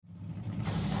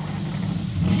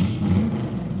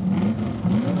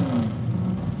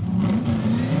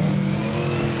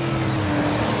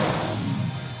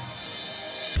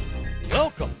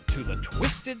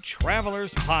Twisted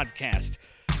Travelers Podcast,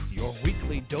 your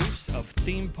weekly dose of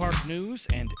theme park news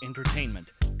and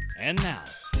entertainment. And now,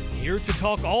 here to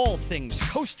talk all things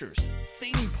coasters,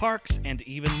 theme parks, and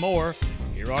even more,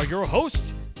 here are your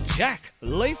hosts, Jack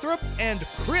Lathrop and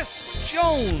Chris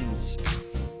Jones.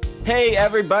 Hey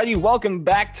everybody, welcome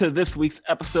back to this week's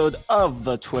episode of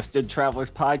the Twisted Travelers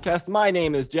Podcast. My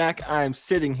name is Jack. I'm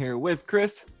sitting here with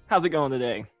Chris. How's it going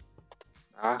today?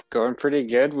 Going pretty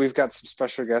good. We've got some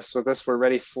special guests with us. We're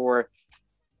ready for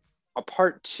a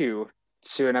part 2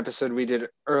 to an episode we did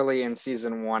early in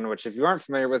season 1, which if you aren't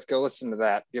familiar with, go listen to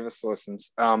that. Give us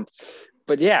listens.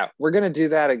 But yeah, we're going to do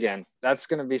that again. That's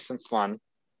going to be some fun.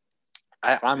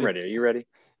 I'm ready. Are you ready?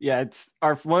 Yeah, it's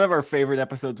one of our favorite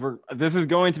episodes. This is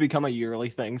going to become a yearly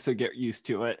thing, so get used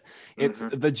to it. It's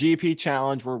the GP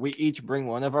Challenge, where we each bring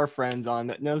one of our friends on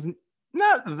that knows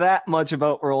not that much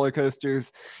about roller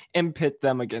coasters and pit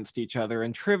them against each other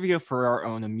in trivia for our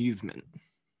own amusement.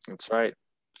 That's right.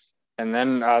 And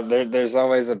then there's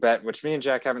always a bet, which me and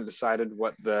Jack haven't decided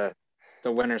what the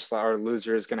winner or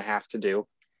loser is going to have to do.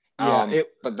 Yeah, it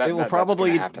will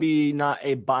probably be not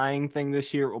a buying thing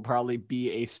this year. It will probably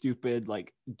be a stupid,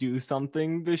 do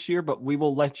something this year, but we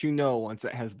will let you know once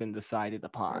it has been decided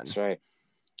upon. That's right.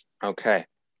 Okay.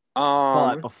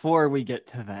 But before we get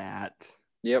to that.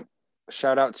 Yep.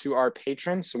 Shout out to our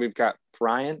patrons. So we've got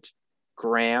Bryant,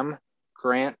 Graham,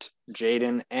 Grant,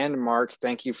 Jaden, and Mark.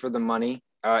 Thank you for the money.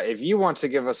 If you want to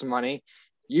give us money,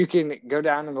 you can go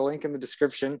down in the link in the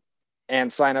description and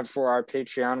sign up for our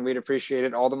Patreon. We'd appreciate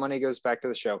it. All the money goes back to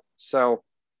the show. So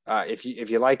if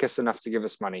you like us enough to give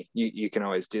us money, you can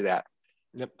always do that.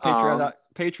 Yep.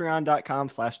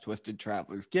 Patreon.com/Twisted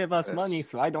Travelers. Give us money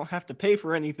so I don't have to pay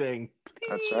for anything. Please.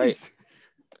 That's right.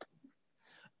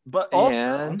 But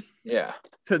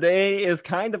today is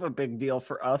kind of a big deal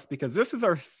for us because this is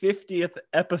our 50th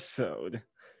episode.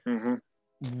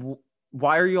 Mm-hmm.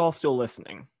 Why are you all still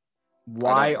listening?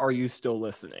 Why are you still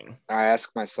listening? I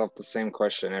ask myself the same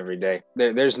question every day.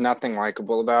 There's nothing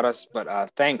likable about us, but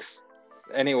thanks.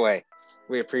 Anyway,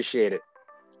 we appreciate it.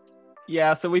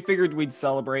 Yeah, so we figured we'd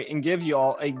celebrate and give you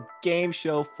all a game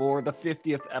show for the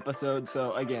 50th episode.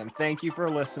 So again, thank you for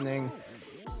listening,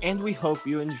 and we hope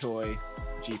you enjoy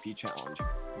GP Challenge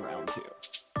Round 2.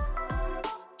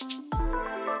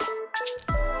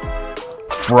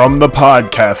 From the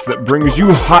podcast that brings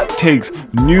you hot takes,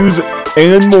 news,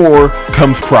 and more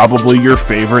comes probably your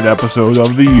favorite episode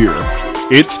of the year.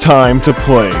 It's time to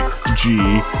play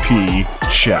GP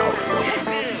Challenge.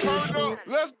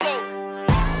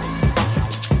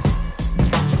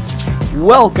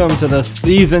 Welcome to the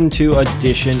Season 2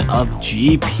 edition of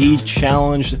GP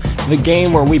Challenge, the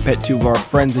game where we pit two of our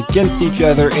friends against each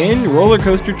other in roller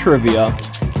coaster trivia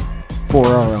for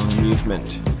our own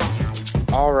amusement.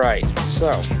 All right,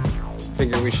 so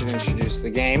figure we should introduce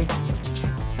the game.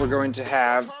 We're going to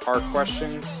have our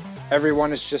questions.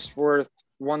 Everyone is just worth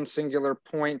one singular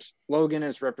point. Logan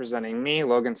is representing me.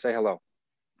 Logan, say hello.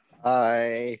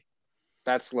 Hi.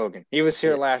 That's Logan. He was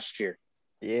here last year.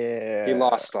 Yeah. He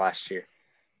lost last year.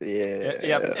 Yeah.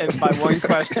 Yep, and by one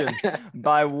question.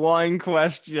 By one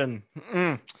question.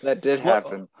 That did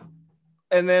happen.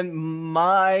 And then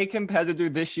my competitor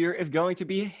this year is going to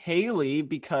be Haley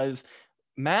because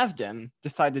Mazden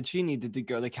decided she needed to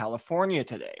go to California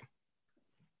today.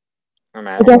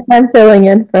 I guess I'm filling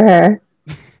in for her.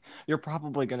 You're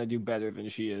probably going to do better than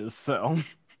she is, so.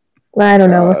 Well, I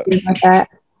don't know what to do about that.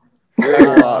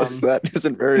 Very lost. That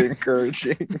isn't very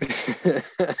encouraging.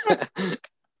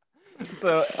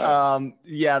 So,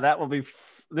 that will be.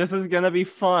 This is gonna be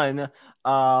fun.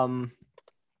 So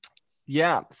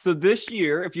this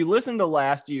year, if you listen to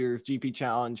last year's GP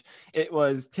Challenge, it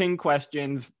was 10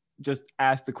 questions. Just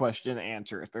ask the question,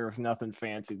 answer it. There was nothing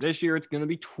fancy. This year, it's gonna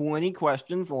be 20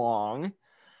 questions long.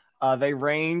 They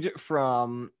range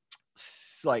from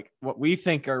what we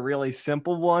think are really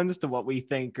simple ones to what we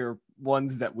think are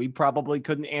ones that we probably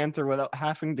couldn't answer without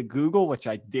having to Google, which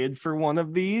I did for one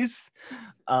of these.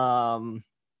 So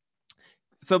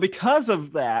because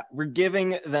of that, we're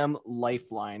giving them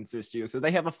lifelines this year. So they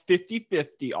have a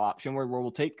 50-50 option where we'll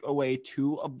take away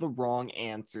 2 of the wrong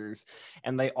answers.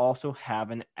 And they also have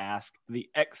an Ask the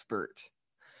Expert.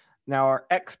 Now, our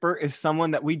expert is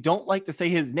someone that we don't like to say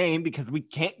his name because we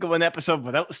can't go an episode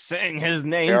without saying his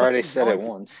name. We already said it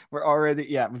once. We've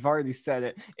already said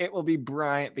it. It will be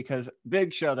Bryant because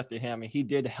big shout out to him. He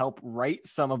did help write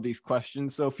some of these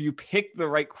questions. So if you pick the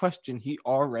right question, he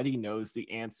already knows the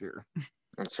answer.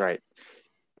 That's right.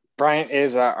 Bryant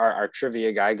is our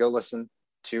trivia guy. Go listen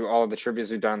to all of the trivias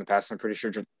we've done in the past. I'm pretty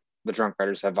sure the Drunk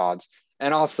Riders have odds.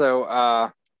 And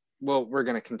also, we're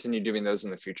going to continue doing those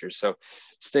in the future. So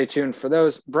stay tuned for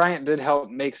those. Bryant did help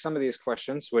make some of these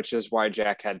questions, which is why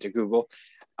Jack had to Google.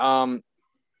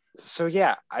 So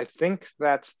yeah, I think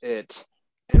that's it.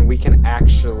 And we can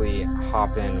actually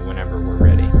hop in whenever we're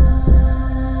ready.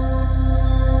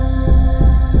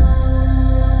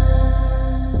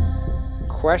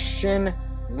 Question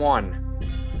 1.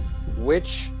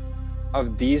 Which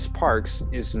of these parks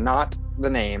is not the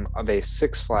name of a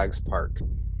Six Flags park?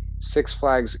 Six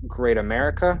Flags Great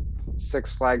America,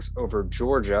 Six Flags Over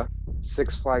Georgia,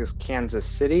 Six Flags Kansas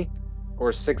City,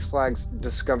 or Six Flags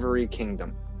Discovery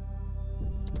Kingdom?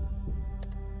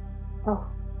 Oh,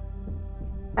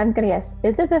 I'm gonna guess.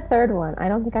 Is it the third one? I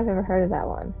don't think I've ever heard of that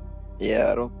one.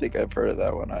 Yeah, I don't think I've heard of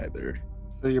that one either.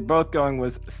 So you're both going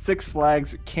with Six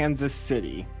Flags Kansas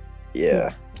City. Yeah.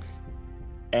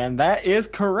 And that is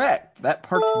correct. That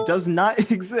park does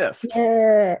not exist.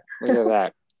 Yeah, Look at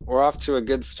that. We're off to a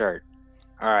good start.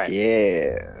 All right.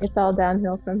 Yeah. it's all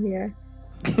downhill from here.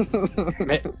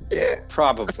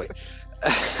 Probably.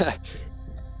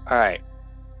 All right.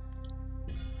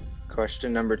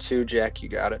 Question number 2, Jack, you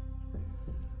got it.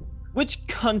 Which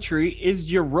country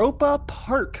is Europa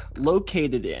Park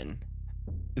located in?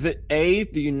 Is it A,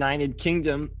 the United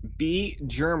Kingdom, B,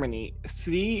 Germany,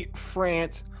 C,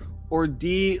 France, or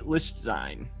D,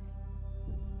 Liechtenstein?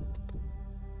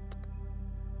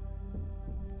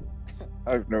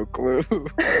 I have no clue.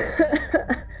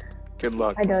 Good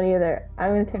luck. I don't either.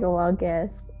 I'm gonna take a wild guess.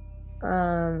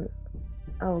 Oh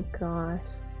gosh.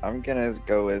 I'm gonna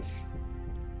go with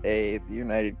A, the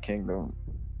United Kingdom.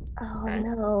 Oh Okay.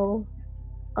 no.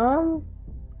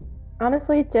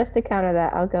 Honestly, just to counter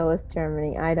that, I'll go with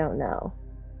Germany. I don't know.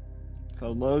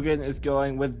 So Logan is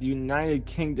going with the United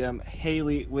Kingdom,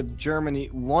 Haley with Germany.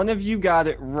 One of you got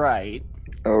it right.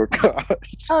 Oh god.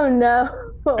 Oh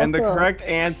no. And the correct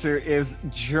answer is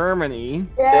Germany.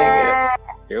 Yeah.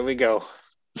 Here we go.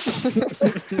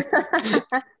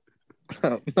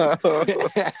 Oh, no.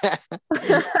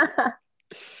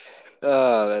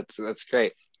 Oh, that's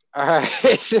great. All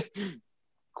right.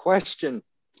 Question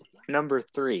number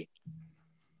 3.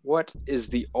 What is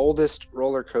the oldest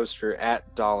roller coaster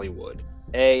at Dollywood?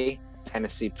 A,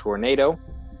 Tennessee Tornado,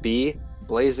 B,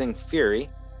 Blazing Fury,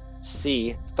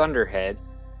 C, Thunderhead,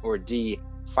 or D,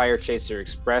 Fire Chaser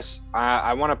Express?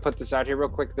 I want to put this out here real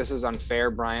quick. This is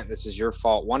unfair, Bryant. This is your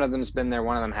fault. One of them's been there,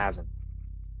 one of them hasn't.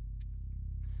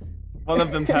 One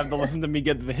of them had to listen to me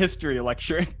get the history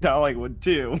lecture at Dollywood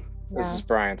too. This Yeah. is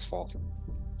Bryant's fault.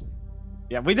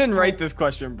 Yeah, we didn't write this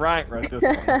question. Bryant wrote this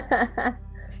one.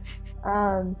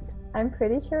 I'm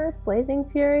pretty sure it's Blazing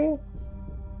Fury.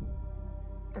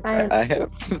 Okay. I have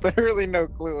literally no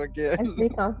clue I'm again.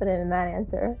 pretty confident in that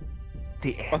answer.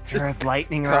 The I'll answer just is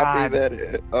lightning Copy rod.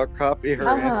 that. I'll copy her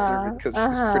answer because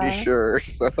she's pretty sure.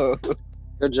 So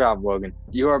Good job, Logan.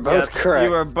 You are both Yes, correct.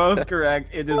 You are both correct.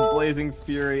 It is Blazing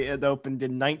Fury. It opened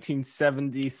in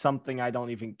 1970 something. I don't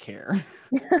even care.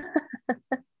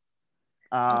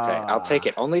 Okay, I'll take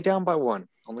it. Only down by one.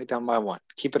 Only down by one.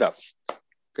 Keep it up.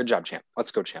 Good job, champ.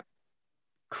 Let's go, champ.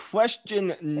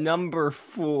 Question number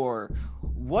 4.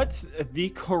 What's the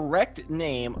correct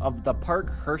name of the park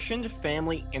Herschend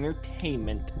Family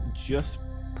Entertainment just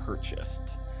purchased?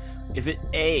 Is it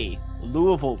A,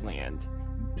 Louisville Land,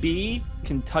 B,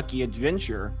 Kentucky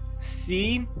Adventure,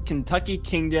 C, Kentucky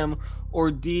Kingdom, or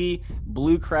D,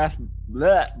 Bluegrass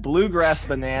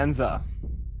Bonanza?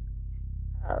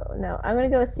 Oh no, I'm gonna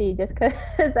go with C just because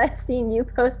I've seen you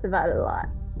post about it a lot.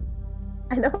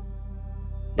 I know.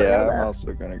 yeah, I'm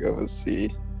also gonna go with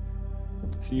C.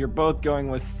 So you're both going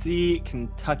with C,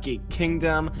 Kentucky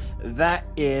Kingdom. That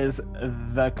is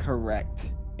the correct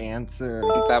answer.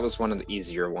 I think that was one of the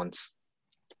easier ones.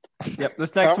 Yep,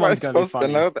 this How next am I one's gonna be supposed funny.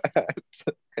 to know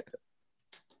that?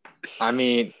 I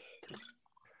mean,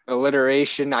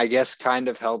 alliteration, I guess, kind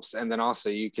of helps. And then also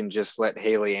you can just let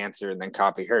Haley answer and then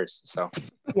copy hers. So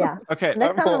Yeah. Okay,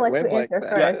 Next time I'll won't let you win like answer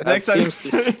that. yeah, first. next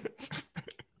seems time.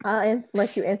 I'll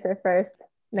let you answer first.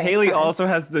 next Haley time. also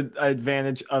has the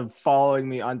advantage of following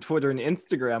me on Twitter and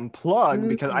Instagram. Plug,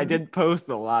 because I Mhm. did post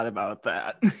a lot about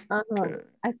that. Okay.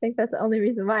 I think that's the only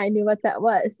reason why I knew what that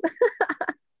was.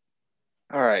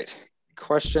 all right.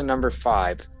 Question number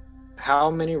 5.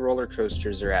 How many roller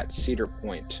coasters are at Cedar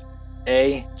Point?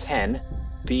 A, 10,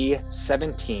 B,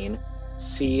 17,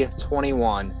 C,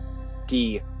 21,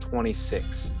 D,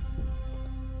 26.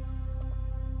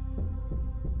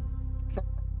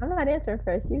 I'm not answering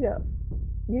first. You go.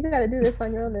 You got to do this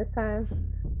on your own this time.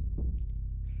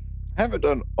 I haven't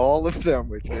done all of them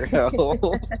with your help.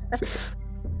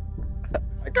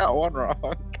 I got one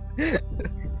wrong.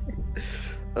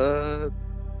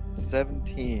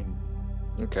 17.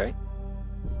 Okay.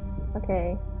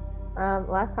 Okay.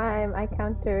 Last time I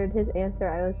countered his answer,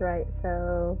 I was right,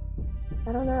 so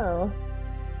I don't know.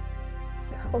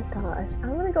 Oh gosh,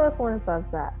 I'm gonna go with one above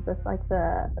that. That's like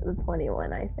the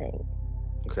 21, I think.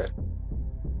 Okay.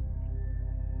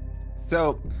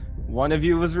 So, one of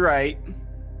you was right.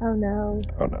 Oh no.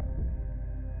 Oh no.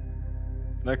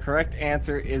 The correct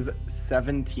answer is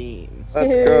 17.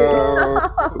 Let's Dude.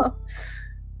 go.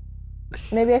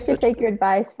 Maybe I should take your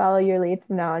advice, follow your lead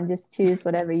from now on, just choose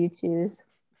whatever you choose.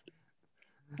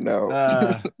 No.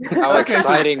 How Okay, so-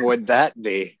 exciting would that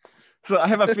be? So I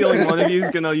have a feeling one of you is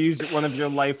going to use one of your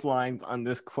lifelines on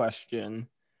this question.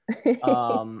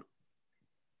 Because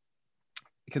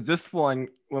this one,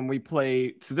 when we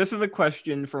play, so this is a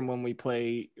question from when we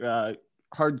play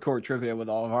hardcore trivia with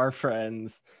all of our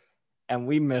friends, and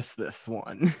we miss this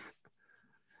one.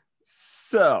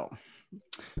 So,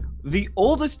 the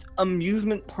oldest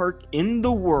amusement park in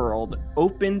the world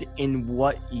opened in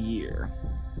what year?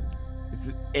 Is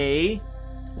it A,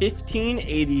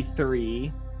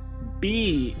 1583,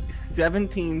 B,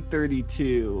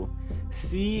 1732,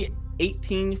 C,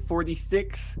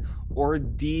 1846, or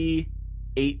D,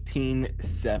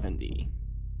 1870?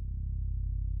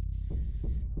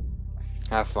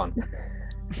 Have fun.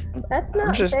 That's I'm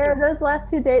not just- fair. Those last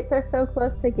two dates are so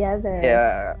close together.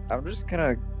 Yeah, I'm just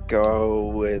gonna go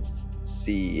with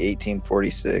C,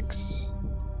 1846.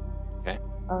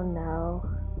 Oh no.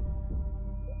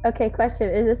 Okay,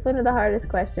 question. Is this one of the hardest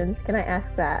questions? Can I ask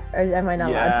that? Or am I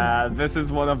not Yeah, this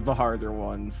is one of the harder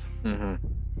ones. Hmm.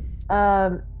 allowed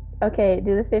to? Okay,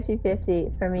 do the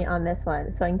 50-50 for me on this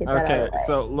one so I can get that out Okay, of the way.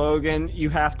 so Logan, you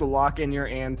have to lock in your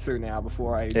answer now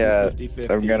before I Yeah, do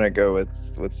 50-50. I'm gonna go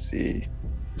with C.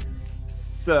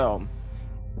 So,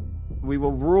 we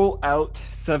will rule out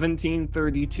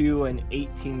 1732 and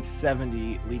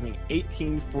 1870, leaving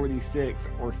 1846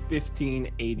 or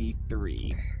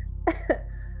 1583.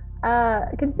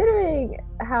 Considering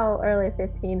how early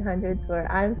 1500s were,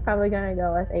 I'm probably gonna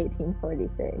go with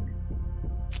 1846.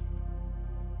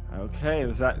 Okay,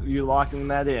 is that you locking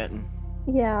that in?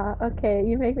 Yeah, okay,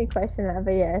 you make me question that,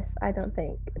 but yes, I don't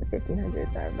think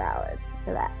 1500s are valid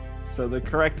for that. So the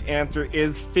correct answer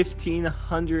is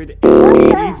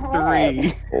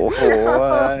 1583.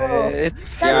 What?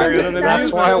 Sorry,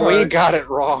 That's why we got it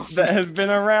wrong. That has been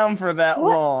around for that What?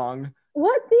 long.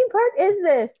 What theme park is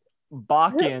this?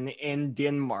 Bakken in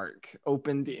Denmark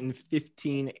opened in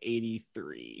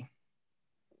 1583.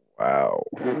 Wow.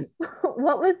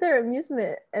 What was their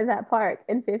amusement in that park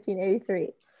in 1583?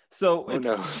 So Who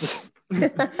knows?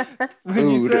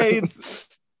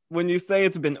 when you say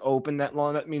it's been open that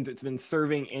long, that means it's been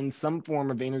serving in some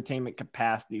form of entertainment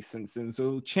capacity since then.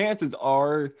 So chances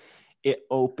are it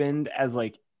opened as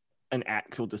like an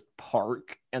actual just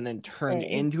park and then turned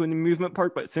Okay. into an amusement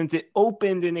park. But since it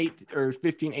opened in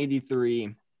 1583, that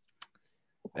is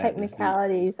the-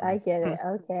 Technicalities, I get it.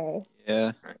 Okay.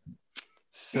 Yeah.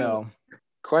 So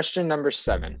Question number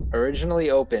 7.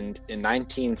 Originally opened in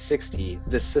 1960,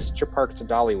 the sister park to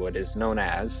Dollywood is known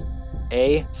as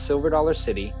A, Silver Dollar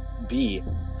City, B,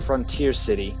 Frontier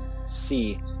City,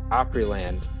 C,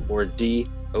 Opryland, or D,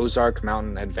 Ozark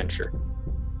Mountain Adventure.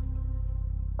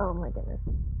 Oh my goodness.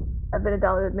 I've been to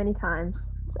Dollywood many times.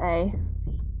 It's A.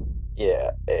 Yeah,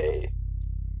 A.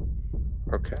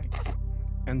 Okay.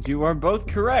 and you are both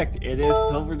correct. It is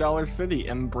Silver Dollar City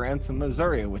in Branson,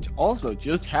 Missouri, which also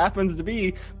just happens to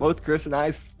be both Chris and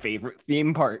I's favorite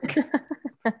theme park.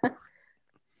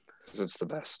 Because it's the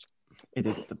best. It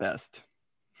is the best.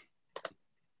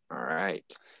 All right.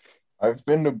 I've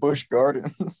been to Busch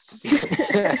Gardens.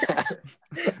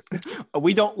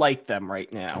 We don't like them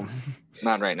right now.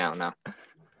 Not right now, no.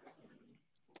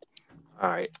 All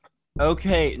right.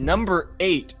 Okay, number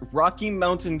 8. Rocky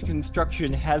Mountain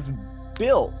Construction has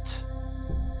built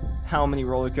how many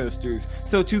roller coasters?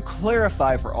 So to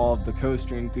clarify for all of the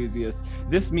coaster enthusiasts,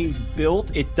 this means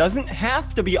built. It doesn't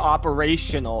have to be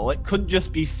operational. It could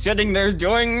just be sitting there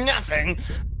doing nothing.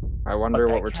 I wonder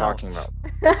But what that we're talking counts.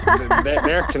 about.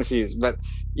 They're confused, but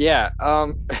yeah.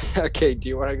 Okay. Do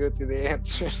you want to go through the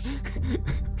answers?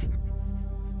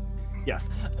 Yes.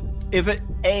 Is it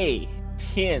A,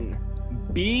 10,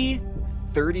 B,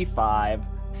 35,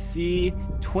 C,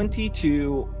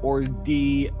 22, or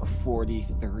D,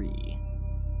 43?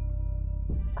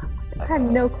 I have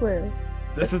no clue.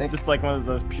 This I is think- just like one of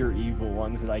those pure evil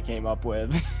ones that I came up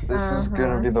with. This is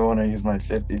gonna Uh-huh. be the one I use my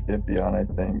 50-50 on, I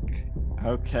think.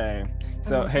 Okay.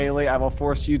 So, Haley, I will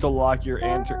force you to lock your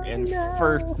answer in no.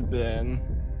 first then.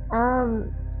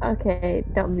 Okay,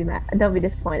 don't be mad. Don't be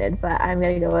disappointed, but I'm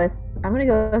gonna go with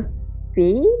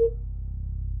B.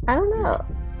 I don't know.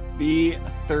 B,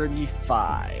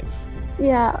 35.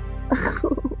 Yeah.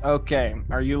 Okay,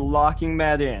 are you locking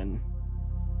that in?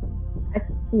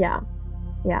 Yeah.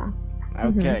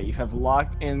 Okay, you have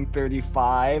locked in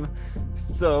 35.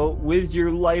 So with your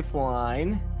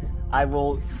lifeline, I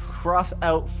will cross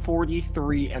out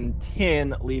 43 and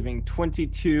 10, leaving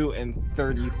 22 and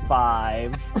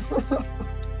 35.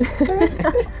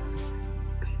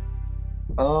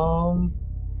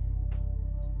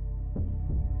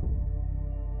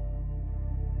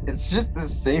 It's just the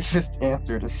safest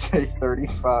answer to say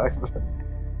 35.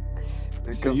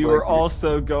 So you were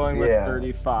also going with yeah.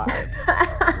 35.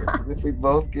 Because if we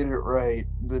both get it right,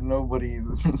 then nobody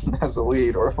has a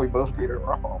lead, or if we both get it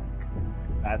wrong.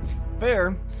 That's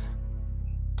fair.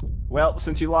 Well,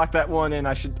 since you locked that one in,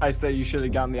 I say you should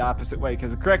have gone the opposite way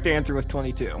because the correct answer was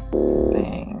 22.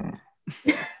 Dang.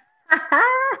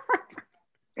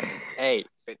 Hey,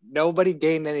 nobody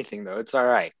gained anything though. It's all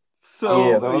right. So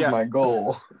yeah, that was my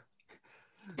goal.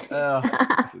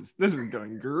 This is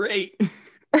going great.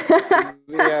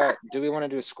 Do we want to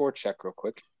do a score check real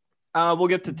quick? We'll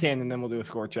get to 10 and then we'll do a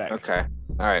score check. Okay.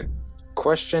 All right.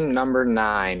 Question number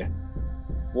 9.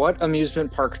 What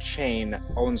amusement park chain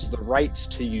owns the rights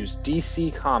to use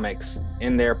DC Comics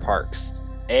in their parks?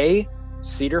 A.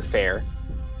 Cedar Fair,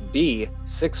 B.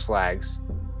 Six Flags,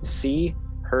 C.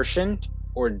 Hershey,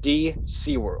 or D.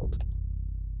 SeaWorld?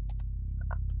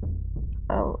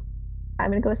 Oh,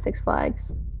 I'm gonna go with Six Flags.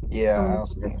 Yeah, I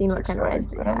was I've thinking seen what Six kind of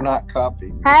rides Flags, they and I'm have. not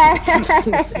copying.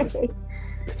 Hey!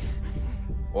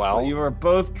 Well, you are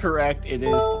both correct. It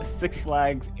is Six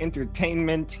Flags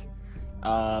Entertainment.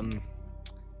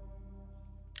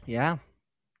 Yeah.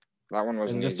 That one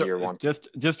was And an easier one. Just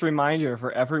a reminder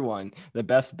for everyone: the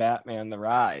best Batman the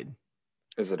ride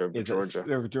Is it over is Georgia?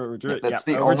 Over Georgia. That's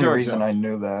Yeah, the over only Georgia. reason I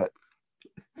knew that.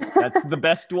 That's the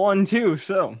best one too.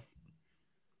 So.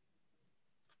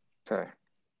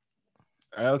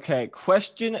 Okay,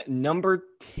 question number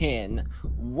 10.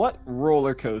 What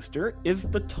roller coaster is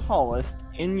the tallest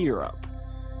in Europe?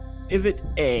 Is it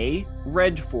A,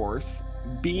 Red Force,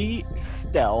 B,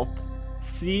 Stealth,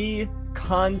 C,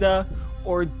 Conda,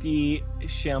 or D,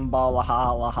 Shambhala?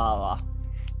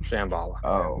 Shambhala.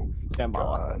 Oh,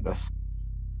 Shambhala. God.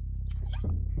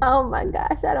 Oh my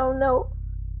gosh, I don't know.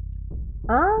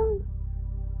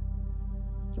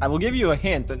 I will give you a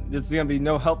hint that this is going to be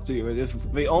no help to you. It is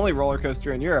the only roller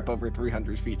coaster in Europe over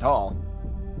 300 feet tall.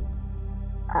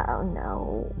 Oh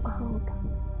no. Oh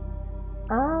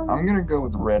God. I'm gonna go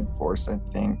with Red Force, I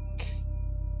think.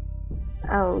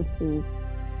 Oh geez.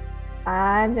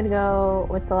 I'm gonna go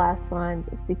with the last one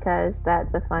just because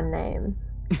that's a fun name.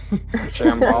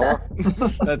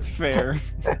 Shambhala. That's fair.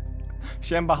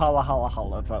 Shambhala hala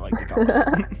hala, as I like to call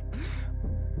it.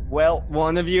 Well,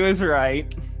 one of you is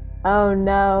right. Oh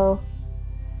no.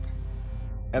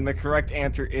 And the correct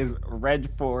answer is Red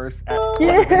Force at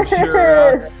Yes!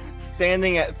 Ventura.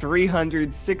 Standing at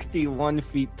 361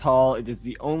 feet tall, it is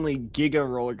the only giga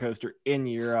roller coaster in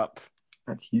Europe.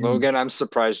 That's huge. Logan, I'm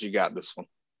surprised you got this one.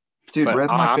 Dude, but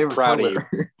red's my I'm favorite proud of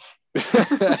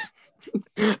color.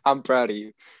 I'm proud of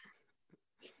you.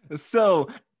 So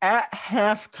at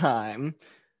halftime,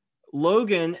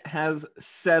 Logan has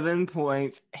 7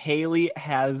 points. Haley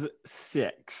has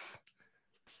 6.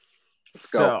 Let's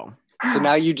go. So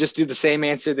now you just do the same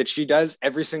answer that she does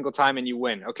every single time and you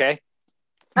win, okay?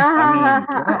 I mean,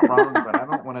 you're not wrong, but I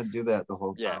don't want to do that the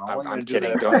whole time. Yeah, I want you I'm to do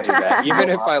kidding. that Don't if do that. Even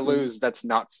if I often, lose, that's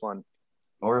not fun.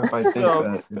 or if I think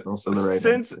that it's also the right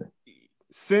answer.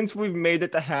 Since we've made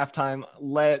it to halftime,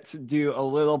 let's do a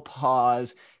little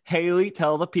pause. Haley,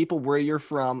 tell the people where you're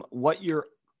from, what your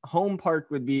home park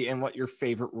would be, and what your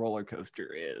favorite roller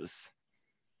coaster is.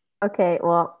 Okay,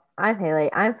 well, I'm Haley.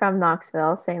 I'm from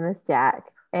Knoxville, same as Jack.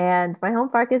 And my home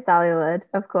park is Dollywood,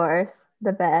 of course,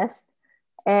 the best.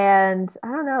 And I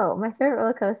don't know, my favorite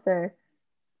roller coaster.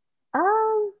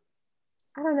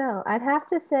 I don't know. I'd have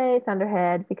to say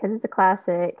Thunderhead because it's a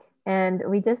classic, and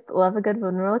we just love a good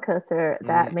wooden roller coaster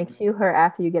that makes you hurt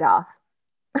after you get off.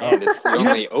 And it's the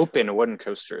only open wooden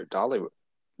coaster at Dollywood.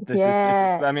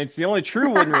 It's the only true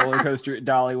wooden roller coaster at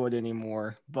Dollywood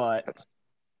anymore. But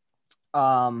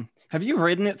have you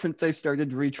ridden it since they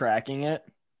started retracking it?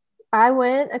 I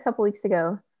went a couple weeks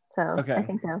ago, so Okay. I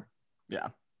think so. Yeah.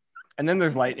 And then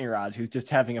there's Lightning Rod, who's just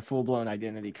having a full-blown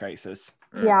identity crisis.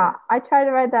 Yeah, I tried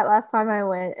to ride that last time I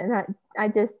went, and I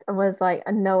just was like,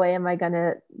 no way am I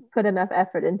gonna put enough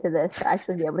effort into this to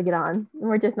actually be able to get on.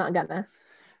 We're just not gonna.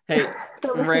 Hey,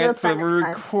 so we're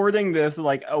recording this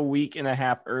like a week and a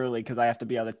half early because I have to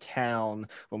be out of town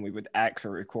when we would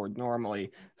actually record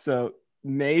normally. So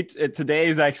today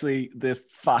is actually the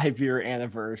 5-year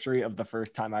anniversary of the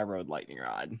first time I rode Lightning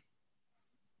Rod.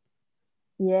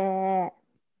 Yeah.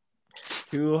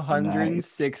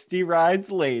 260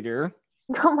 rides later.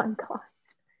 Oh my god.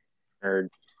 Nerd.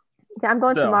 Okay, I'm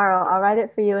going So- tomorrow. I'll write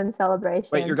it for you in celebration.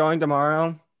 Wait, you're going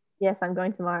tomorrow? Yes, I'm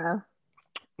going tomorrow.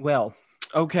 Well,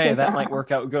 okay, that might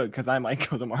work out good because I might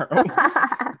go tomorrow.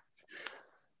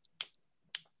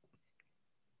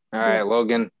 All right,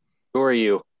 Logan. Who are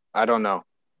you? I don't know.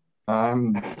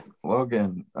 I'm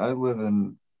Logan. I live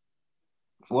in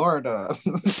Florida.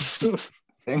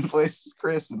 Same place as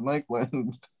Chris in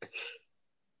Lakeland.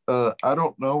 I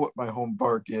don't know what my home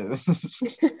park is.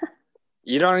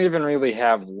 You don't even really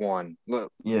have one.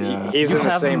 Look, Yeah. he's You in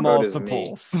the have same boat as me.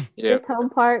 multiples. Yeah. His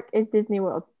home park is Disney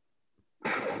World.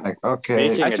 Like, okay,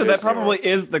 Speaking- Actually, that Disney probably World.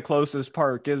 is the closest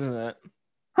park, isn't it?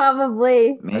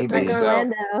 Probably. maybe. Like so.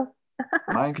 Orlando.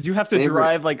 My Because you have to favorite-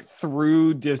 drive like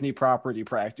through Disney property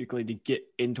practically to get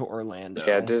into Orlando.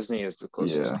 Yeah, Disney is the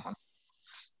closest Yeah. one.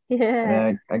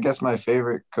 Yeah. I guess my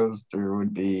favorite coaster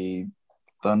would be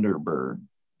Thunderbird.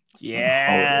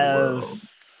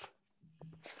 Yes.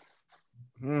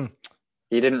 Hmm,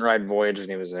 He didn't ride Voyage when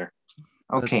he was there.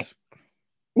 Okay,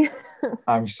 that's-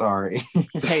 I'm sorry.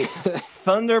 Hey,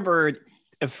 Thunderbird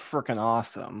is freaking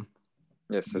awesome.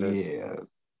 Yes, it is. Yeah.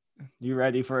 You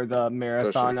ready for the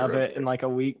marathon of it in like a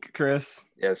week, Chris?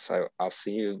 Yes, I'll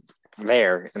see you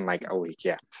there in like a week.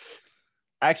 Yeah.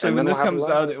 Actually, And when then this we'll have comes a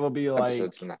lot out, of it will be like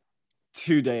Episodes from that.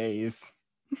 2 days.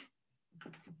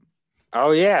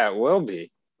 Oh yeah, it will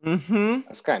be. Mm-hmm.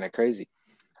 That's kind of crazy.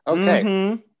 Okay.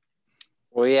 Mm-hmm.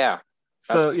 Well, yeah.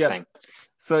 That's So the yeah. thing.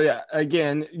 So yeah,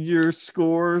 again, your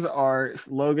scores are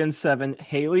Logan 7,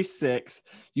 Haley 6.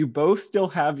 You both still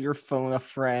have your phone a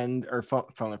friend or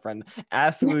phone a friend.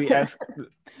 Ask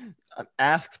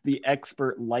the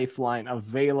expert lifeline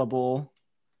available.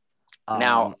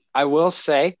 Now, I will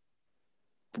say,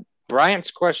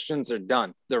 Bryant's questions are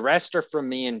done. The rest are from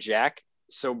me and Jack.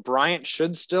 So Bryant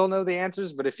should still know the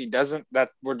answers, but if he doesn't, that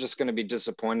we're just going to be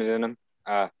disappointed in him.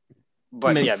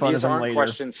 But Make yeah, fun these of him aren't later.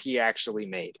 questions he actually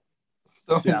made.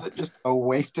 So Yeah. is it just a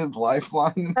wasted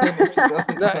lifeline then if he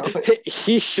doesn't know it?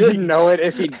 He should know it.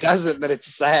 If he doesn't, then it's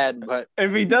sad. But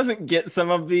if he doesn't get some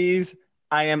of these,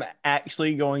 I am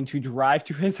actually going to drive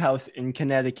to his house in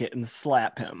Connecticut and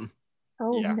slap him.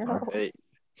 Oh yeah, no.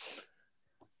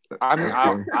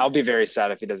 I'll be very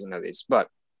sad if he doesn't know these. But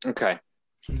okay,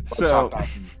 let's So hop back.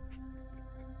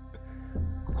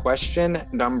 Question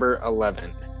number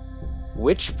 11.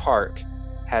 Which park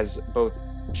has both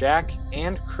Jack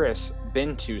and Chris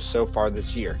been to so far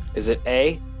this year? Is it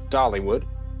A, Dollywood,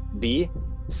 B,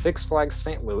 Six Flags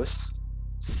St. Louis,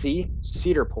 C,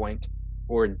 Cedar Point,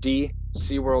 or D,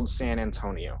 SeaWorld San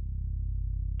Antonio?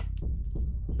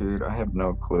 Dude, I have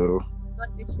no clue. I feel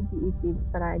like this should be easy,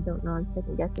 but I don't know. I'm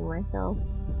second guessing myself.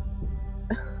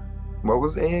 What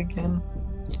was A again?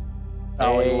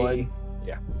 Dollywood.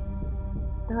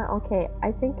 Okay,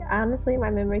 I think honestly my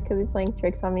memory could be playing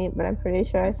tricks on me, but I'm pretty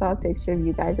sure I saw a picture of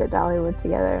you guys at Dollywood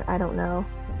together. I don't know.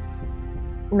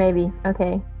 Maybe.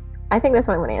 Okay. I think that's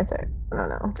what I'm going to answer. I don't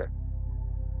know. Okay.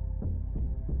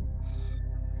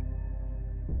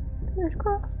 Fingers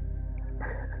crossed.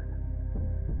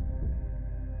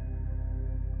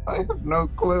 I have no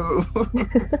clue.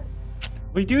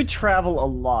 We do travel a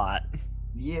lot.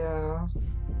 Yeah.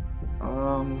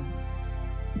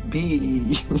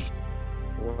 B.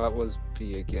 What was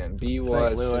B again? B St.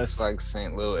 was Louis. Six Flags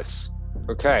St. Louis.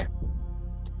 Okay.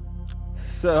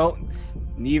 So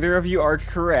neither of you are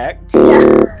correct.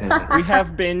 Yeah. We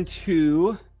have been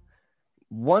to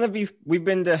one of these. We've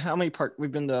been to how many parks?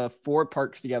 We've been to 4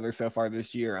 parks together so far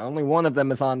this year. Only one of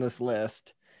them is on this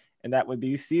list, and that would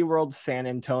be SeaWorld San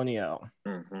Antonio.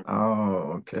 Mhm.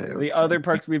 Oh, okay. The other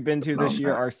parks we've been to this Oh, year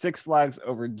man. are Six Flags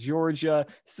over Georgia,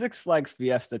 Six Flags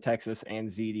Fiesta Texas, and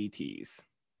ZDTs.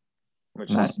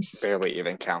 Which Nice. barely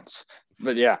even counts.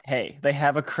 But yeah, Hey, they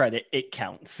have a credit. It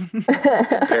counts.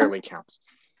 it barely counts.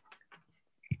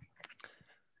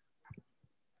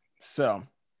 So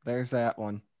there's that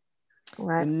one. The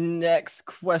What? next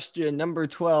question, number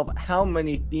 12. How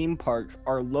many theme parks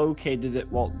are located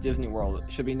at Walt Disney World?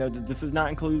 It should be noted this does not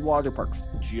include water parks,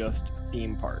 just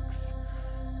theme parks.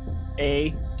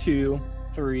 A, 2,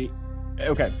 3.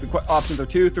 Okay, the options are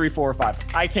 2, 3, 4, 5.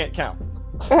 I can't count.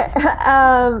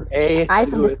 A, I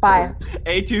two, think it's 5.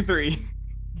 A, 2, 3.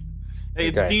 Hey,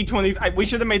 it's Okay. D20. We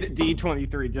should have made it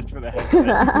D23 just for the heck of it.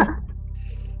 I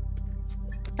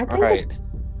All think right.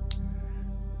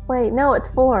 Wait, no, it's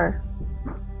 4.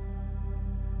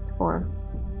 It's 4.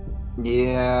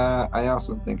 Yeah, I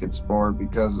also think it's 4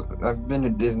 because I've been to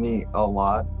Disney a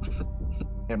lot.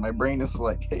 And my brain is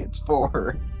like, hey, it's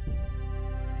 4.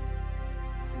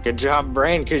 Good job,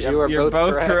 Brain, because Yep, you are you're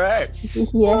both correct.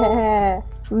 Yeah.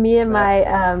 Me and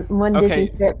my one Okay.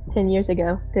 Disney trip 10 years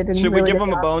ago. Did a Should we really give good them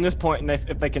a job. bonus point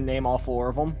if they can name all 4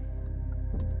 of them?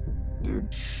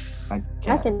 Dude, I I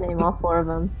can't. can name all 4 of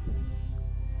them.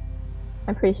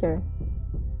 I'm pretty sure.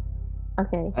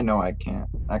 Okay. I know I can't.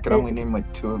 I could only name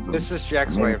like 2 of them. This is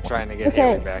Jack's Maybe way of one. trying to get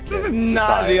Okay. Haley back This is in. to not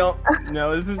tie the it.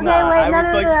 no. This is Okay, not. wait, I was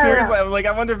no, like no. seriously. I was like,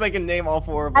 I wonder if they can name all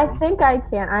 4 of I them. think I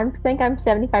can. I think I'm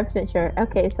 75% sure.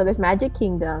 Okay, so there's Magic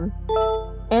Kingdom,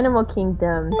 Animal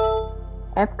Kingdom,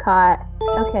 Epcot.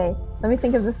 Okay, let me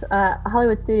think of this.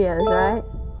 Hollywood Studios, right?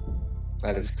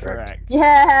 That is correct.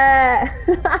 Yeah.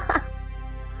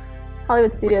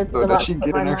 Hollywood Studios. So is does she about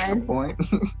get my an extra mind. point?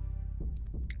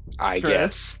 I Chris?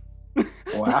 guess.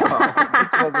 Wow,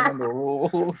 this wasn't in the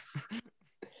rules.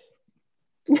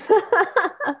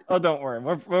 Oh, don't worry.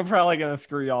 We're probably gonna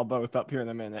screw y'all both up here in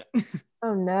a minute.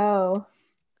 Oh no.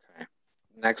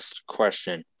 Next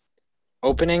question.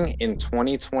 Opening in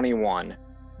 2021,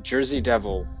 Jersey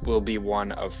Devil will be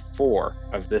one of 4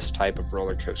 of this type of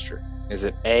roller coaster. Is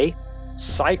it A,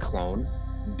 Cyclone,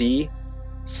 B,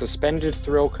 Suspended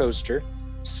Thrill Coaster,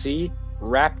 C,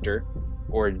 Raptor,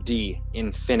 or D,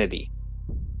 Infinity?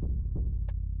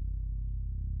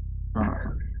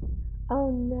 Oh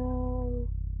no.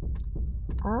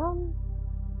 I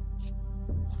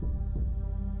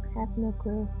have no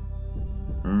clue.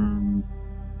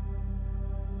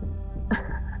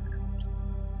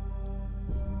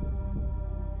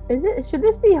 Should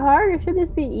this be hard or should this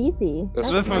be easy? This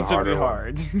This one's a one should be harder one.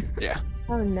 hard.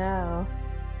 Oh no.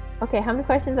 Okay, how many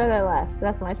questions are there left?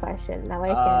 That's my question. That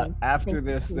way I can. After think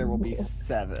this, there will be you.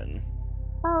 7.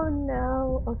 Oh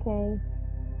no. Okay.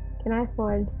 Can I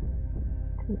afford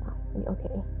to not?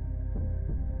 Okay.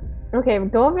 Okay,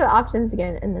 go over the options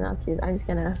again, and then I'll choose. I'm just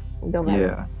gonna go by.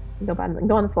 Yeah. Go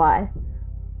on the fly.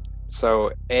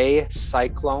 So A,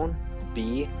 Cyclone,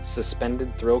 B,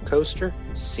 Suspended Thrill Coaster,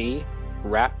 C,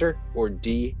 Raptor, or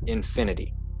D,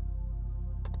 Infinity?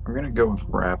 I'm gonna go with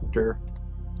Raptor.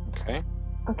 Okay.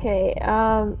 Okay.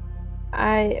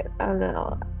 I don't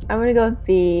know. I'm gonna go with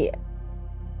B.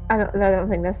 I don't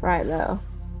think that's right though.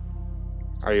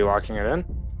 Are you locking it in?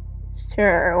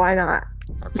 Sure. Why not?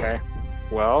 Okay.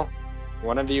 Well,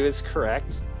 one of you is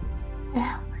correct,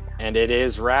 Yeah. and it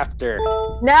is Raptor.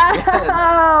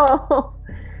 No.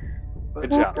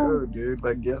 Good job. Oh, dude,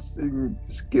 my guessing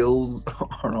skills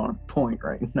are on point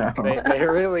right now. They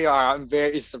really are. I'm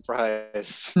very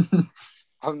surprised.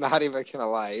 I'm not even gonna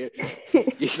lie. You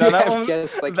No, that have one-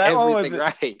 guessed like that one was- everything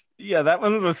right. Yeah, that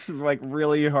one was like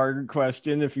really hard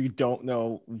question if you don't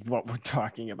know what we're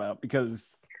talking about because.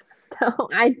 No,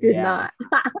 I did Yeah. not.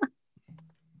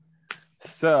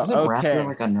 So Isn't okay, Raptor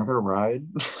like another ride?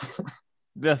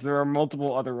 yes, there are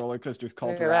multiple other roller coasters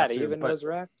called Look at that. Raptor, He even but knows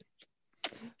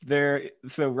Raptor.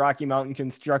 so Rocky Mountain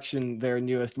Construction, their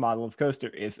newest model of coaster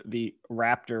is the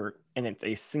Raptor, and it's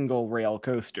a single rail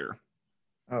coaster.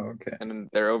 Oh, okay. And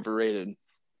they're overrated.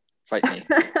 Fight me.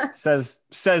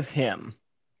 Says him.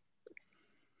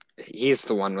 He's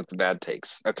the one with the bad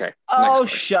takes. Okay. Oh, next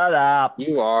question. shut up.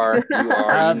 You are. You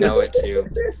know it too.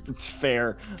 It's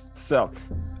fair. So,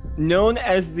 known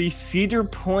as the Cedar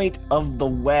Point of the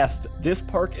West, this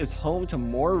park is home to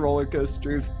more roller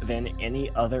coasters than any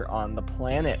other on the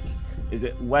planet. Is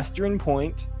it Western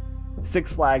Point,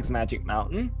 Six Flags Magic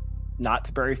Mountain, Knott's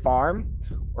Berry Farm,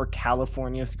 or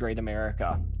California's Great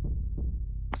America?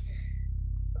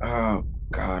 Oh,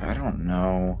 God, I don't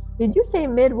know. Did you say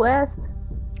Midwest?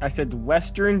 I said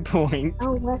Western Point,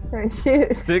 Oh, Western.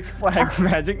 Shoot. Six Flags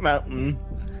Magic Mountain,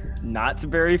 Knott's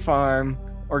Berry Farm,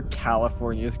 or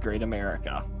California's Great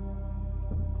America.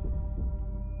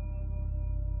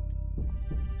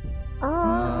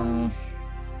 Um,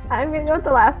 I'm gonna go with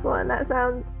the last one. That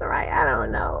sounds right. I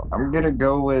don't know. I'm gonna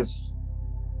go with,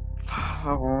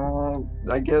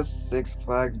 I guess Six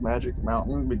Flags Magic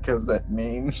Mountain because that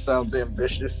name sounds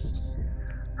ambitious.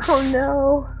 Oh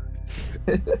no.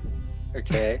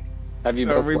 Okay. Have you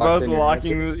So are both we locked both in your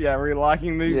locking? answers? Yeah, we're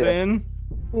locking these Yeah. in.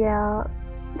 Yeah.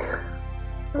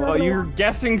 Well, your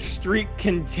guessing streak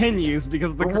continues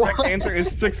because the correct What? answer is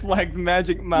Six Flags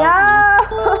Magic Mountain.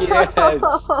 No.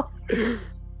 Yes.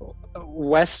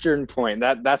 Western Point.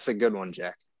 That's a good one,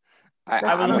 Jack. I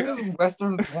I was What don't- is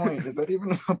Western Point? Is that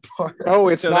even a part? no,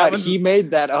 it's So that not. was- He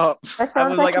made that up. That I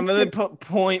sounds was like, I'm a gonna good- put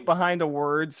point behind a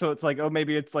word, so it's like, oh,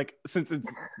 maybe it's like since it's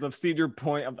the Cedar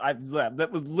Point. That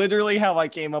was literally how I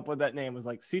came up with that name. Was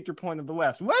like Cedar Point of the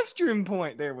West, Western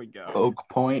Point. There we go. Oak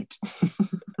Point.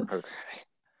 Okay.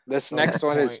 This Oh, next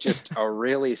one is point. just a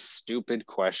really stupid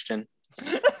question.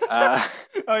 Oh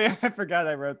yeah, I forgot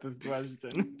I wrote this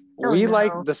question. Oh, We no.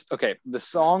 like this. Okay, the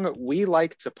song "We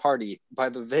Like to Party" by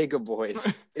the Vega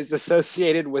Boys is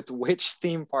associated with which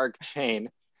theme park chain?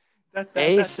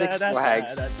 A, Six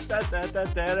Flags. A,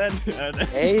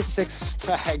 Six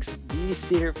Flags. B,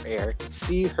 Cedar Fair.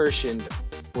 C, Hershend.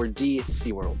 Or D,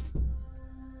 SeaWorld.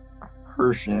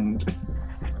 Hershend.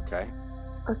 Okay.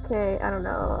 Okay, I don't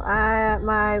know.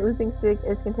 My losing streak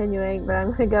is continuing, but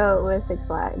I'm gonna go with Six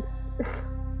Flags.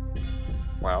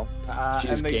 Well, she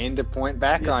just gained a point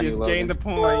back Yeah, on you, she's Logan. gained a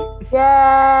point.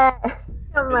 Yeah!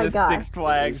 Oh my It is god. Six It is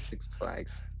Flags. Six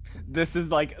Flags. This is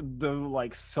like the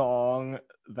song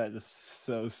that is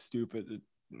so stupid.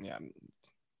 Yeah,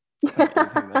 it's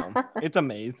amazing though. It's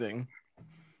amazing.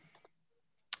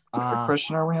 What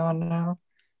question are we on now?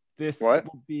 This What?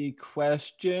 will be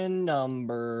question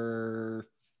number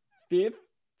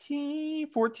 15,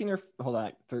 14, or hold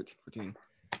on, 13, 14.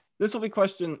 This will be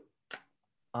question.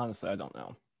 Honestly, I don't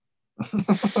know.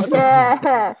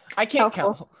 Yeah. I can't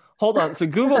count. Helpful. Hold on. So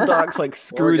Google Docs like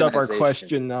screwed up our Organization.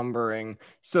 question numbering.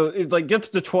 So it like gets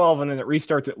to 12 and then it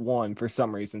restarts at 1 for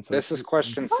some reason. So This is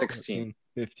question 14, 16.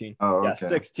 15. Oh, Yeah, okay.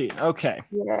 16. Okay.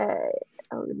 Yay.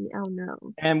 Oh no.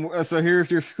 And so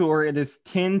here's your score. It is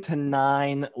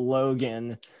 10-9,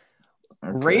 Logan.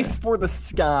 Okay. Race for the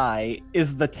Sky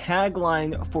is the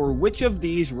tagline for which of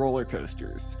these roller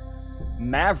coasters?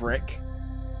 Maverick,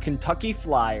 Kentucky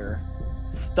Flyer,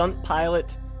 Stunt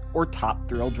Pilot, or Top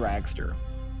Thrill Dragster?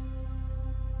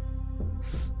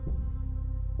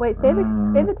 Wait, say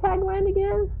the tagline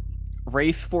again?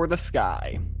 Race for the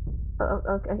Sky. Oh,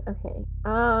 okay. Okay.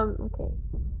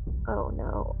 Oh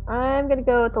no. I'm gonna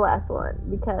go with the last one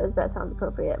because that sounds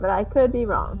appropriate, but I could be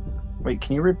wrong. Wait,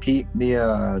 can you repeat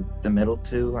the middle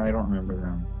two? I don't remember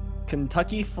them.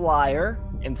 Kentucky Flyer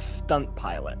and Stunt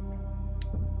Pilot.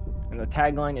 And the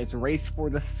tagline is Race for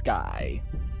the Sky.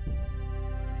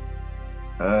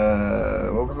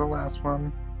 What was the last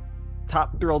one?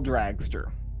 Top Thrill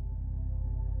Dragster.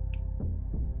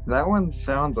 That one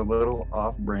sounds a little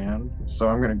off-brand, so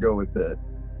I'm gonna go with it.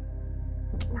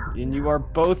 And you are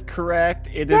both correct.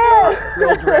 It is Yay! Top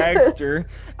Thrill Dragster.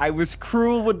 I was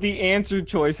cruel with the answer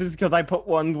choices because I put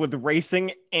one with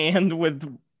racing and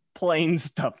with plane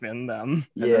stuff in them.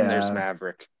 And then there's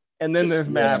Maverick. And then there's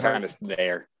Maverick. kind of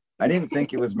there. I didn't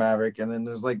think it was Maverick, and then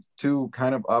there's like two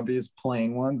kind of obvious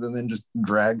plain ones, and then just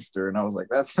Dragster, and I was like,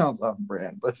 that sounds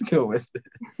off-brand. Let's go with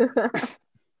it.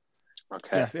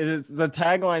 Okay. Yes, it is. The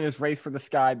tagline is Race for the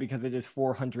Sky because it is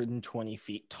 420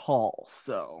 feet tall.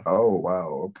 So Oh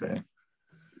wow, okay.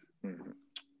 Mhm.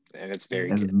 And it's very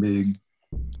That's good. big.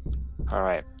 All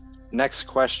right. Next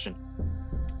question.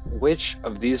 Which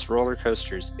of these roller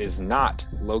coasters is not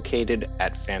located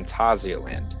at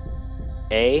Phantasialand?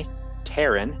 A,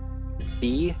 Terran,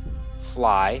 B,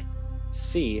 Fly,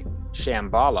 C,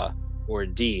 Shambhala, or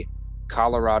D,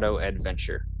 Colorado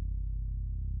Adventure?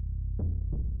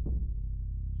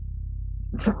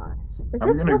 Gosh. Is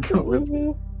I'm this gonna supposed to go be with-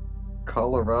 easy?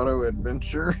 Colorado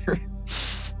Adventure.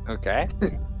 Okay.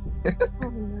 Oh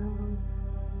no.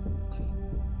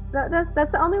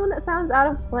 That's the only one that sounds out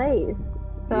of place.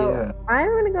 So Yeah. I'm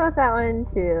gonna go with that one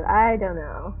too. I don't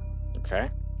know. Okay.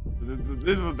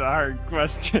 this was a hard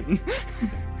question.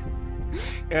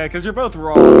 Yeah, because you're both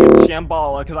wrong. It's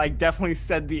Shambhala because I definitely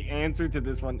said the answer to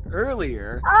this one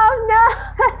earlier. Oh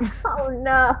no! Oh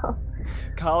no!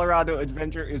 Colorado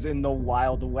Adventure is in the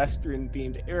Wild Western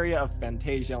themed area of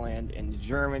Phantasialand in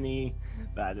Germany.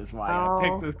 That is why I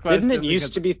picked this question. Didn't it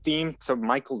used to be themed to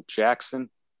Michael Jackson?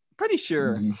 Pretty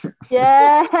sure.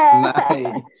 Yeah.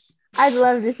 Nice. I'd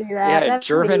love to see that. Yeah, That'd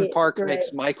German be Park great.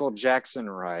 makes Michael Jackson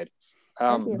ride.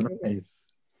 That'd be amazing. Nice.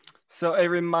 So a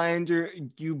reminder,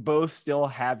 you both still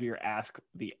have your Ask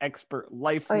the Expert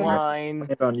lifeline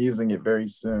Plan on using it very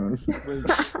soon. with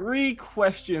 3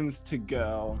 questions to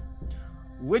go.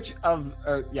 Which of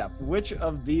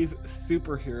these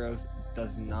superheroes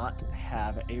does not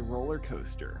have a roller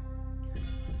coaster?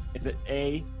 Is it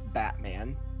A,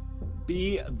 Batman,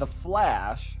 B, The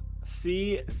Flash,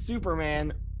 C,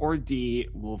 Superman, or D,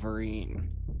 Wolverine?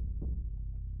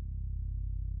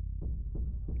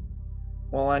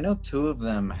 Well, I know 2 of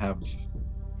them have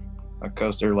a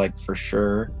coaster, like for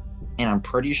sure, and I'm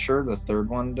pretty sure the third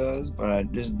one does, but I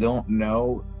just don't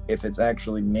know if it's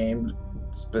actually named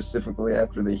specifically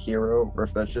after the hero or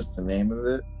if that's just the name of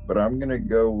it. But I'm gonna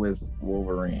go with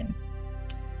Wolverine.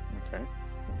 Okay.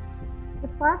 The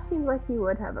Flash seems like he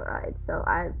would have a ride, so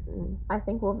I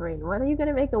think Wolverine. What are you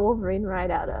gonna make a Wolverine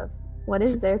ride out of? What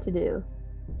is there to do?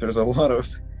 There's a lot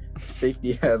of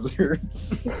safety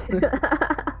hazards.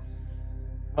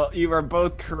 Well, you are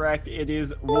both correct. It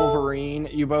is Wolverine.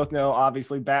 You both know,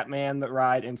 obviously, Batman the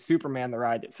ride and Superman the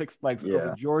ride at Six Flags Over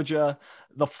Yeah. Georgia.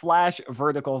 The Flash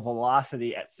Vertical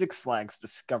Velocity at Six Flags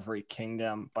Discovery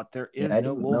Kingdom. But there is I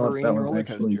no didn't know if Wolverine that was roller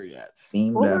actually coaster yet.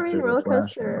 themed Wolverine after roller the Flash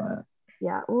coaster. and that.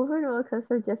 Yeah, Wolverine roller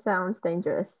coaster just sounds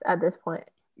dangerous at this point.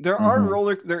 There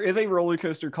Mhm. there is a roller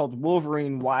coaster called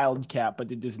Wolverine Wildcat,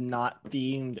 but it is not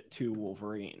themed to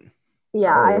Wolverine.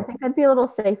 Yeah, I Oh. think I'd be a little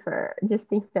safer. Just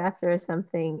think after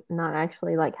something not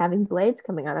actually like having blades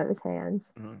coming out of his hands.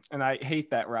 Mhm. And I hate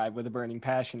that ride with a burning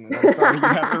passion. And I'm sorry you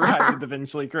have to ride it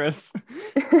eventually, Chris.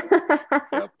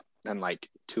 Yep. And like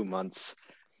 2 months.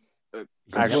 Yeah.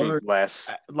 Actually, Or-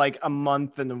 less. Like a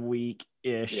month and a week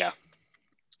ish. Yeah.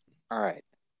 All right.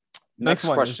 This Next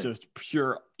one question. is just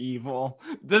pure evil.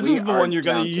 This We is the are one you're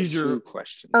going down to use 2 your.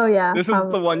 questions. Oh yeah. This is the one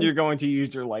probably. you're going to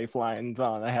use your lifelines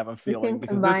on. I have a feeling can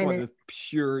because this combine one it. is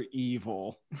pure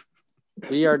evil.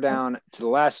 We are down to the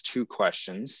last 2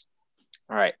 questions.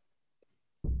 All right.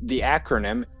 The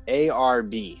acronym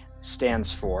ARB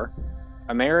stands for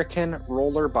American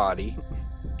Roller Body,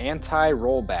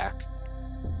 Anti-Rollback,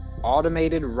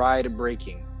 Automated Ride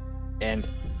Braking, and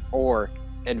or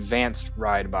Advanced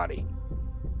Ride Body.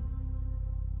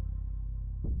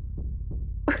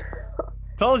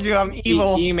 Told you I'm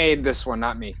evil. He made this one,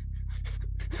 not me.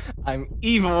 I'm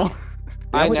evil.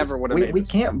 I we- never would have we, made we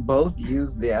this. can't both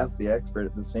use the Ask the Expert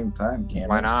at the same time, can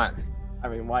Why we? not? I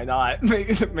mean, why not?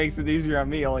 It makes it easier on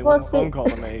me. Only Well, one see- phone call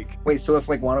to make. Wait, so if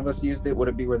like one of us used it, would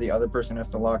it be where the other person has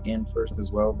to lock in first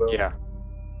as well, though? Yeah.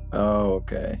 Oh,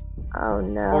 okay. Oh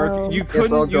no. Or if you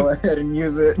Guess I'll couldn't, go ahead and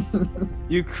use it.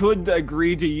 you could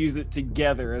agree to use it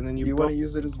together, and then you you want to both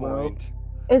use it as well? point.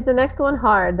 Is the next one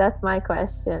hard? That's my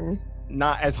question.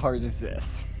 Not as hard as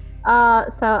this.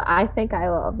 So I think I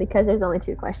will because there's only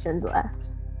 2 questions left.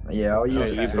 Yeah, I'll use Oh,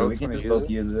 it you too. both We can wanna just use both it?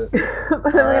 use it. But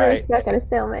I'm gonna Alright. be stuck at a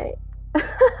stalemate.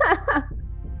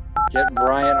 Get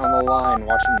Bryant on the line.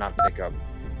 Watch him not pick up.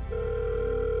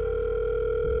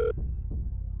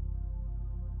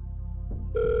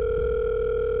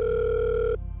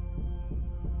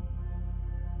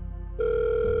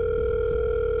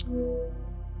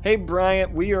 Hey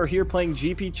Bryant, we are here playing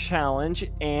GP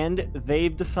Challenge, and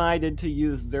they've decided to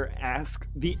use their Ask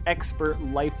the Expert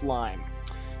lifeline.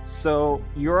 So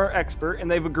you're our expert, and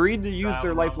they've agreed to use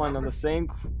their lifeline on the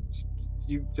same.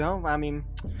 You don't? I mean,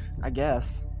 I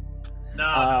guess. No,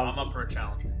 Um, I'm up for a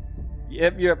challenge.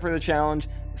 Yep, you're up for the challenge.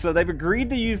 So they've agreed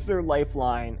to use their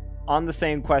lifeline on the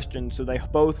same question, so they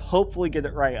both hopefully get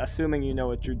it right, assuming you know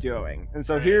what you're doing. And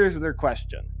so Great. here's their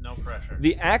question. No pressure.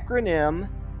 The acronym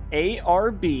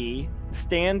ARB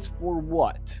stands for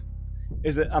what?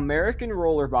 Is it American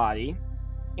Roller Body,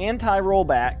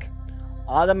 Anti-Rollback,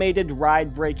 Automated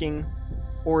Ride Braking,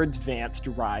 or Advanced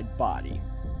Ride Body?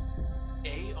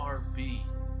 ARB.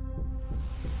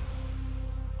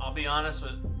 I'll be honest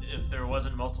with, if there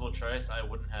wasn't multiple choice, I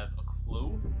wouldn't have a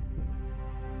clue.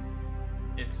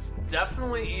 It's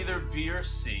definitely either B or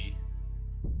C.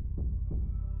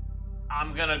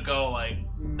 I'm gonna go like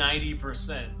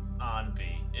 90% on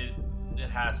B. It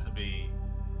has to be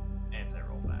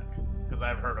anti-rollback because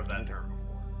I've heard of that term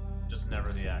before, just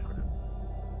never the acronym.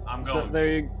 I'm So going. there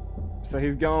you. So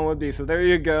he's going with B. So there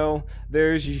you go.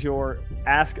 There's your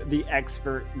Ask the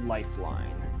Expert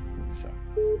lifeline. So.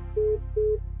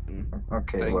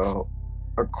 Okay, Thanks. well,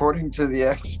 according to the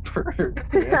expert,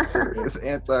 the answer is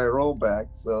anti-rollback.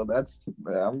 So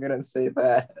I'm gonna say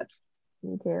that.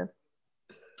 Me too.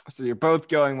 So you're both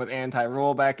going with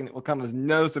anti-rollback, and it will come as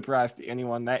no surprise to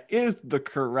anyone that is the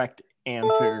correct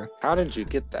answer. How did you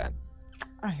get that?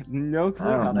 I have no clue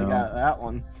I don't how they know. got that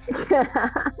one.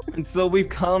 And so we've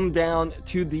come down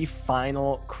to the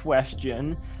final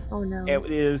question. Oh no.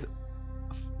 It is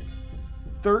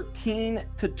 13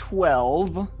 to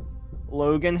 12.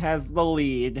 Logan has the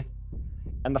lead.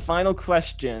 And the final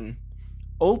question,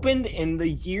 opened in the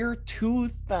year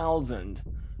 2000,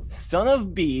 Son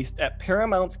of Beast at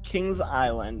Paramount's Kings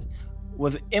Island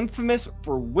was infamous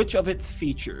for which of its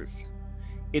features?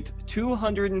 Its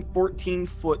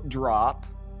 214-foot drop,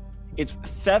 its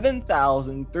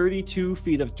 7,032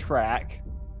 feet of track,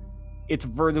 its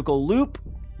vertical loop,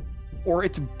 or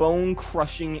its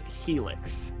bone-crushing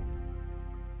helix?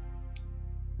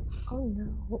 Oh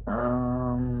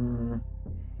no.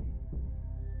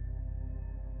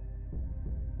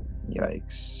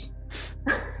 Yikes.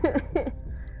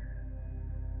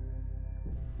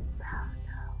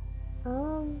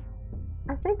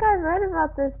 I think I've read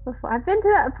about this before. I've been to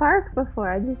that park before.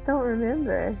 I just don't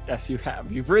remember. Yes, you have.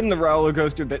 You've ridden the roller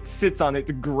coaster that sits on its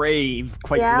grave,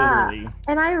 quite Yeah. literally.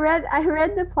 And I read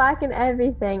the plaque and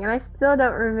everything, and I still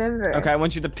don't remember. Okay, I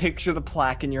want you to picture the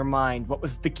plaque in your mind. What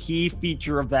was the key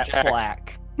feature of that Jack.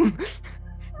 plaque?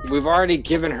 We've already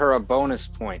given her a bonus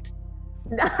point.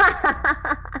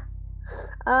 I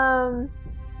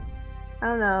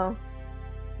don't know.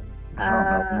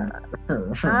 I'm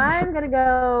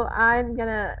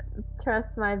gonna trust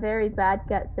my very bad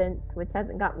gut sense, which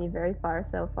hasn't got me very far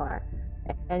so far,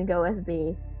 and go with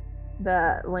the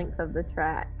length of the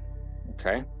track.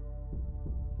 Okay.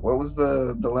 What was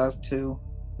the last two?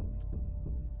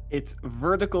 It's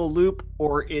vertical loop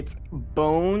or it's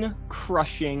bone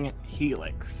crushing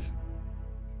helix.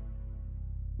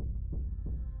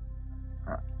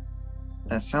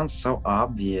 That sounds so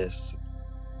obvious.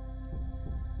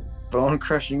 Bone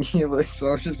crushing helix.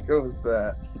 I'll just go with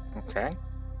that. Okay.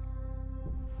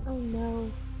 Oh no.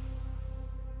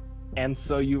 And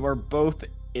so you are both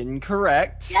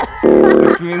incorrect, Yes!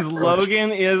 which means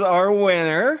Logan is our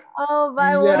winner. Oh,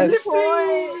 by Yes.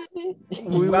 1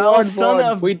 point. While Son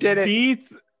of We did it.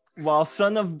 Beast, while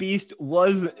Son of Beast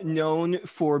was known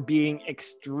for being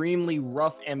extremely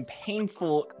rough and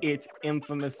painful, its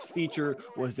infamous feature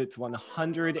was its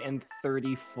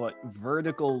 130-foot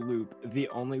vertical loop, the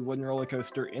only wooden roller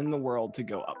coaster in the world to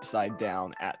go upside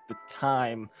down at the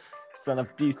time. Son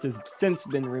of Beast has since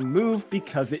been removed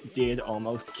because it did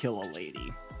almost kill a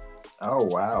lady. Oh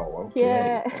wow. Okay.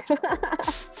 Yeah.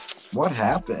 What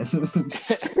happened?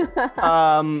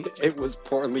 It was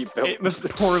poorly built. It was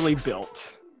poorly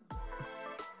built.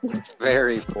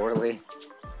 Very poorly.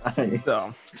 Nice.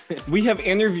 So, we have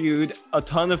interviewed a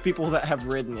ton of people that have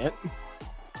ridden it.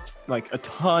 Like, a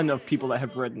ton of people that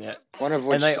have ridden it. One of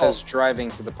which they says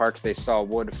driving to the park they saw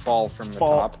wood fall from the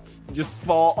top. Just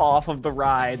fall off of the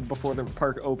ride before the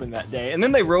park opened that day. And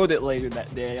then they rode it later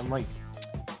that day. I'm like,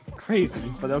 crazy,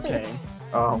 but okay.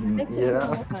 Makes it Yeah.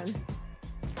 more fun.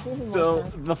 Even more So,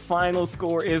 fun. the final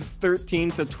score is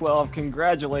 13-12.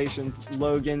 Congratulations,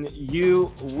 Logan.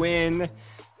 You win.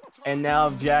 And now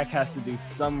Jack has to do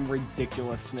some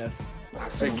ridiculousness I to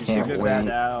think you Can't figure wait.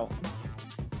 that out.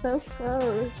 So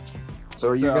close. So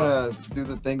are you So- gonna do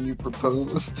the thing you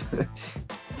proposed?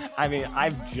 I mean,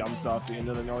 I've jumped off the end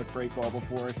of the North Break Wall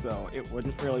before, so it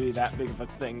wouldn't really be that big of a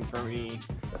thing for me.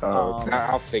 Oh, okay.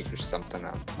 I'll figure something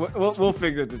out. We'll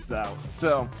figure this out.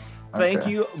 So, thank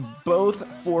Okay. you both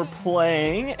for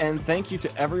playing, and thank you to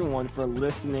everyone for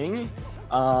listening.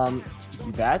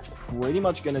 That's pretty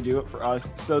much going to do it for us.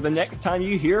 So, the next time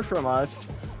you hear from us,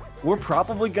 we're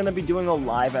probably going to be doing a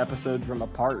live episode from a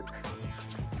park.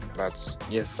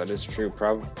 Yes, that is true.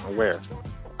 Probably where?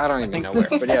 I don't even think- know where,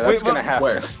 but yeah, that's Wait, gonna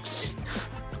happen.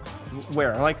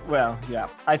 where? Where? Yeah.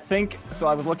 I think so.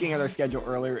 I was looking at our schedule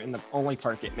earlier, and the only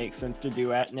park it makes sense to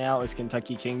do at now is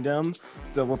Kentucky Kingdom.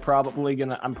 So I'm probably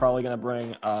gonna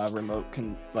bring a remote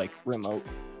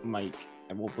mic,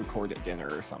 and we'll record at dinner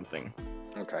or something.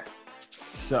 Okay.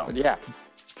 So But yeah,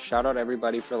 shout out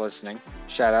everybody for listening.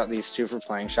 Shout out these two for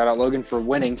playing. Shout out Logan for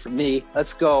winning for me.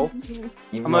 Let's go.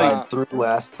 Even I'm though like- I threw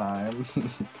last time.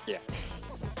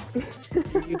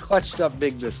 You clutched up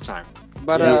big this time.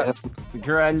 But Yeah.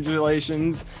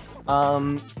 congratulations.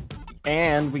 And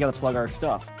we gotta plug our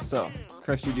stuff. So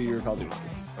Chris, you do your call to mine.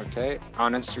 okay,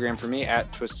 on Instagram for me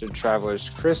at Twisted Travelers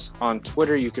Chris. On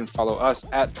Twitter you can follow us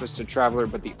at Twisted Traveler,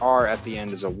 but the R at the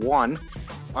end is a 1.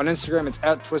 On Instagram it's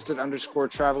at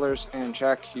Twisted_Travelers. And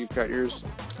Jack, you've got yours.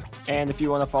 And if you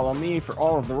want to follow me for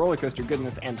all of the roller coaster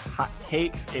goodness and hot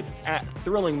takes, it's at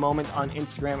Thrilling Moment on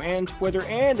Instagram and Twitter.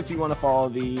 And if you want to follow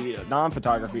the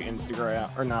non-photography Instagram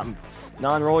or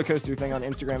non-roller coaster thing on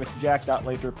Instagram, it's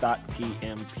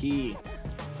jack.lathrop.tmp.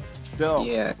 So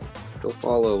Yeah, go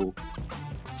follow.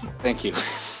 Thank you.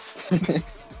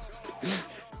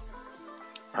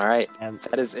 All right, and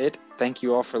that is it. Thank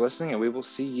you all for listening, and we will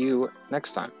see you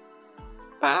next time.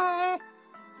 Bye.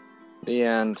 The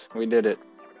end. We did it.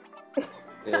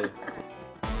 Yeah.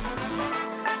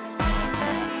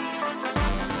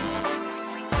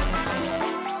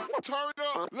 Turn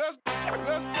up. Let's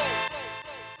go.